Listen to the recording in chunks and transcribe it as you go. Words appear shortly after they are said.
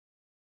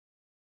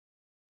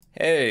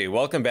Hey,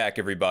 welcome back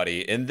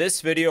everybody. In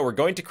this video, we're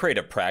going to create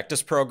a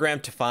practice program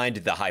to find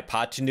the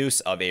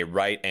hypotenuse of a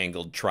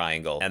right-angled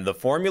triangle. And the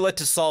formula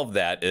to solve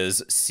that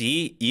is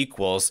C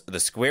equals the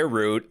square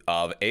root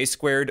of a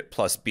squared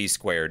plus b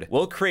squared.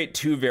 We'll create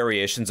two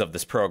variations of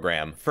this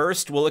program.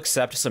 First, we'll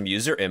accept some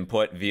user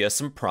input via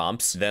some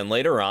prompts. Then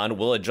later on,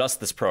 we'll adjust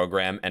this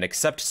program and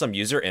accept some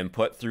user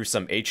input through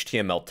some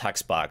HTML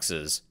text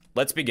boxes.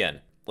 Let's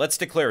begin. Let's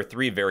declare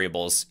three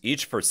variables,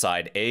 each for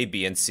side A,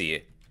 B, and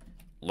C.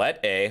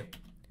 Let A,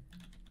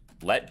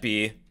 let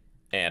B,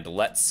 and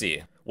let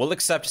C. We'll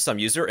accept some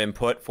user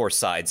input for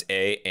sides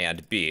A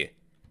and B.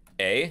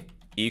 A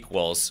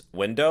equals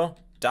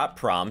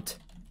window.prompt,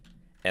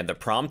 and the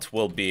prompt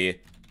will be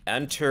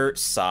enter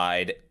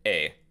side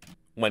A.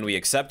 When we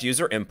accept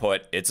user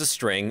input, it's a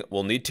string.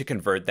 We'll need to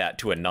convert that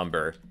to a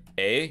number.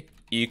 A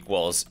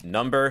equals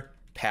number,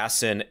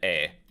 pass in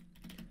A.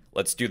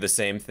 Let's do the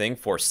same thing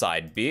for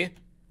side B.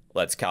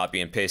 Let's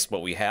copy and paste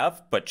what we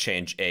have, but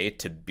change A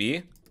to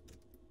B.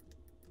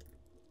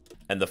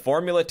 And the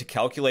formula to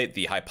calculate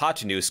the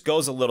hypotenuse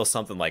goes a little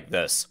something like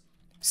this.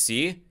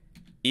 C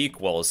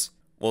equals,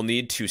 we'll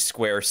need to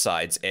square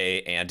sides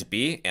A and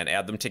B and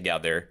add them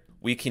together.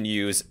 We can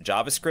use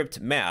JavaScript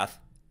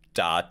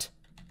Math.pow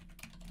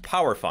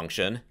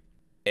function,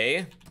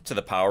 A to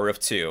the power of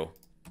 2,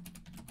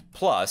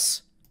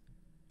 plus,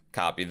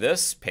 copy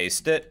this,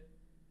 paste it,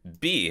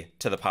 B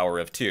to the power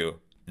of 2.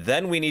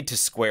 Then we need to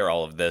square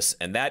all of this,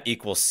 and that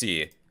equals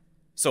C.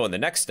 So in the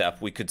next step,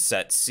 we could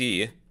set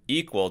C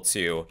equal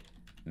to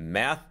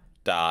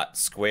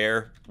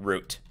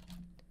math.square_root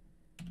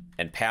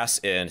and pass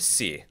in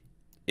C.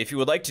 If you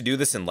would like to do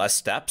this in less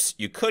steps,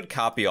 you could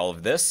copy all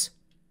of this,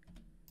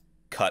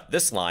 cut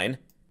this line,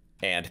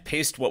 and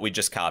paste what we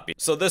just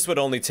copied. So this would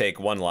only take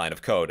one line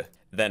of code.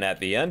 Then at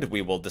the end,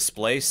 we will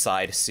display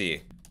side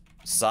C.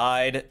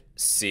 Side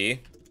C.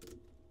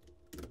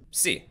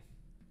 C.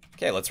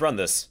 Okay, let's run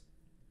this.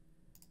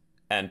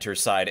 Enter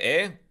side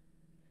A.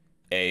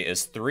 A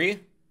is 3.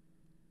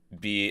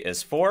 B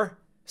is 4.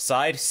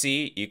 Side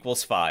C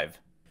equals 5.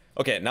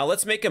 Okay, now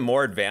let's make a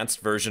more advanced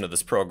version of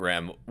this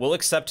program. We'll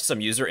accept some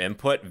user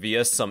input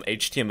via some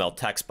HTML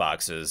text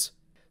boxes.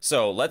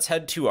 So let's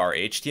head to our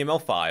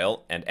HTML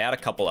file and add a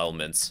couple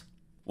elements.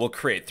 We'll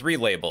create three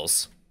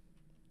labels.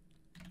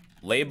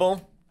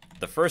 Label,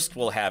 the first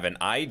will have an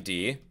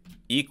ID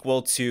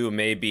equal to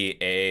maybe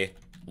a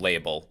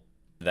label.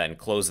 Then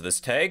close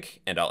this tag,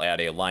 and I'll add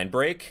a line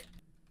break.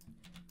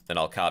 Then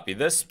I'll copy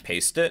this,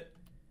 paste it.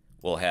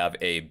 We'll have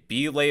a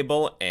B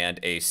label and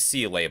a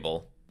C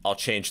label. I'll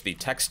change the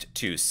text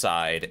to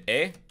side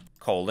A,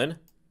 colon,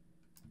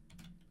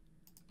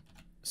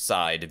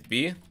 side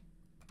B,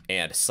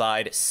 and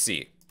side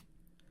C.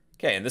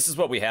 Okay, and this is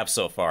what we have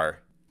so far.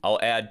 I'll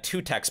add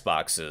two text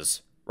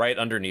boxes right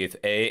underneath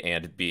A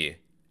and B,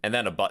 and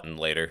then a button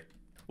later.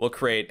 We'll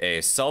create a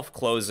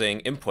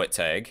self-closing input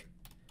tag.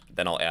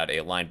 Then I'll add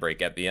a line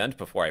break at the end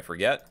before I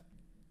forget.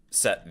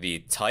 Set the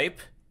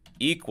type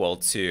equal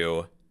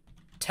to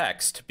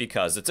text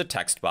because it's a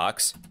text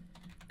box,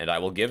 and I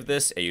will give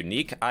this a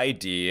unique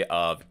ID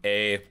of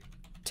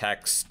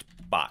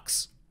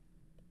aTextBox.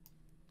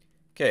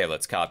 Okay,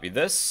 let's copy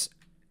this,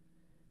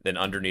 then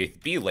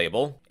underneath B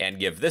label, and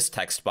give this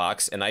text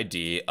box an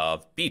ID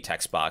of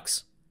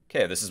bTextBox.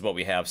 Okay, this is what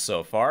we have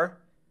so far.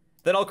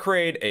 Then I'll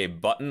create a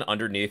button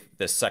underneath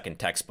this second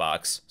text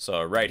box,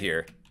 so right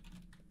here.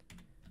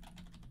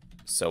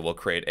 So we'll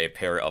create a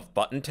pair of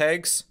button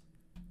tags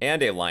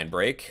and a line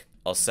break.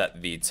 I'll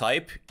set the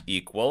type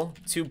equal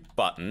to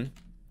button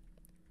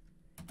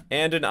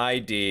and an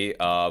ID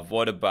of,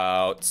 what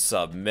about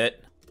submitButton?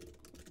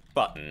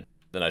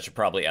 Then I should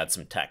probably add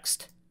some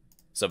text.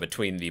 So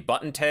between the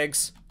button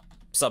tags,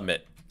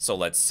 submit. So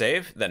let's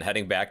save, then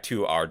heading back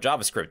to our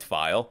JavaScript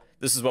file,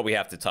 this is what we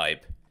have to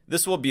type.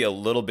 This will be a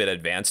little bit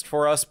advanced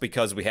for us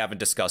because we haven't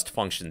discussed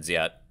functions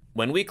yet.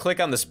 When we click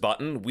on this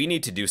button, we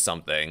need to do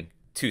something.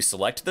 To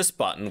select this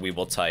button, we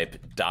will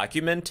type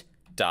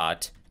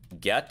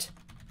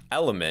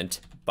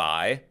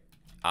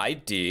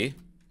document.getElementById.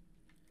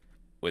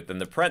 Within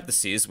the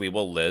parentheses, we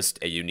will list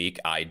a unique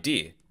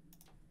ID.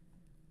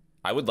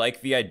 I would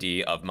like the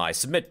ID of my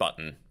submit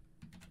button.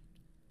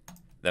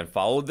 Then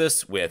follow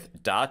this with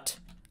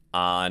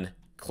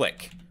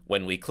 .onclick.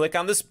 When we click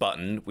on this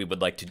button, we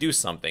would like to do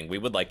something. We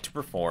would like to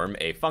perform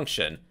a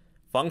function.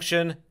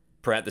 Function,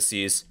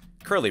 parentheses,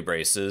 curly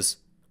braces.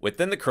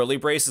 Within the curly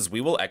braces,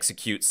 we will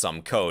execute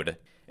some code.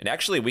 And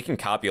actually, we can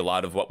copy a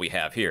lot of what we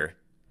have here.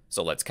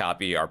 So let's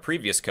copy our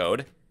previous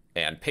code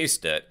and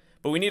paste it.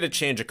 But we need to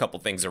change a couple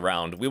things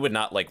around. We would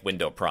not like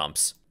window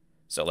prompts.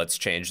 So let's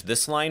change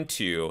this line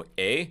to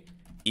A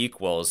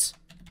equals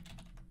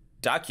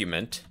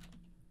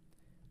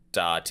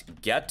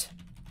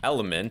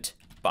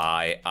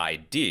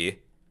document.getElementById.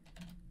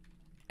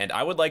 And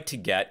I would like to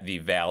get the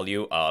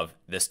value of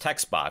this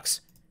text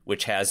box,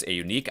 which has a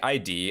unique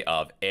ID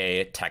of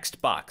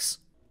aTextBox.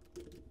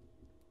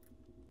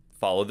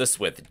 Follow this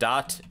with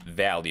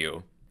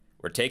 .value.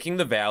 We're taking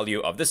the value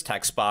of this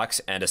text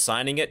box and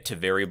assigning it to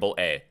variable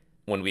A.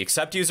 When we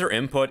accept user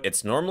input,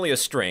 it's normally a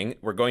string.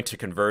 We're going to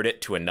convert it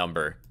to a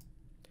number.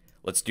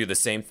 Let's do the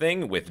same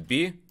thing with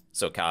B.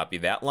 So copy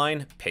that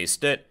line,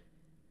 paste it,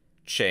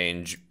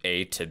 change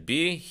A to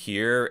B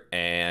here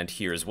and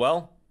here as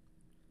well.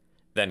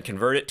 Then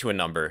convert it to a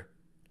number.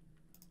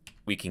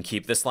 We can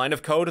keep this line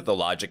of code. The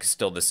logic is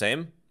still the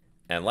same.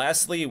 And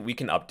lastly, we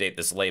can update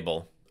this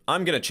label.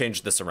 I'm going to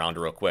change this around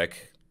real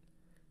quick.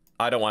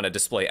 I don't want to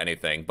display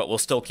anything, but we'll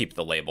still keep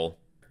the label.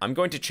 I'm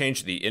going to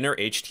change the inner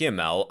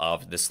HTML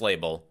of this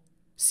label,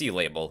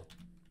 cLabel.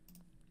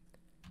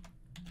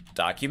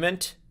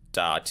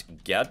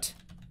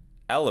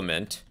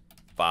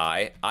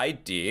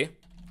 Document.getElementById.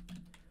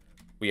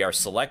 We are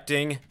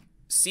selecting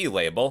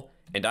cLabel,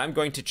 and I'm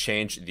going to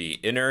change the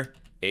inner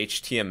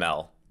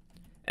HTML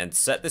and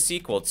set this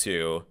equal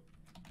to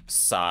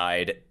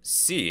side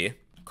C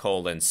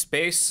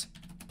 :space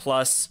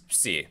plus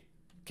C.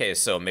 Okay,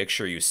 so make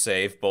sure you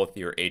save both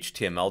your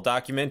HTML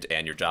document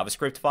and your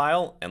JavaScript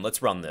file, and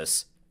let's run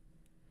this.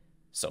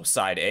 So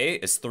side A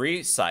is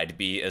 3, side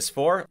B is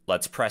 4.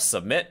 Let's press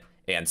submit,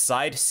 and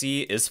side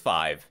C is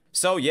 5.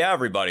 So yeah,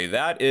 everybody,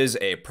 that is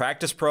a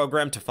practice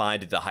program to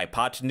find the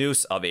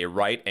hypotenuse of a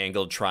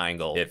right-angled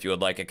triangle. If you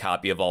would like a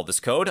copy of all this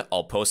code,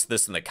 I'll post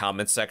this in the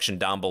comments section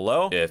down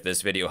below. If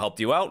this video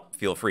helped you out,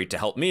 feel free to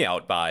help me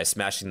out by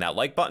smashing that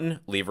like button,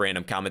 leave a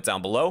random comment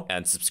down below,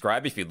 and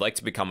subscribe if you'd like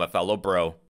to become a fellow bro.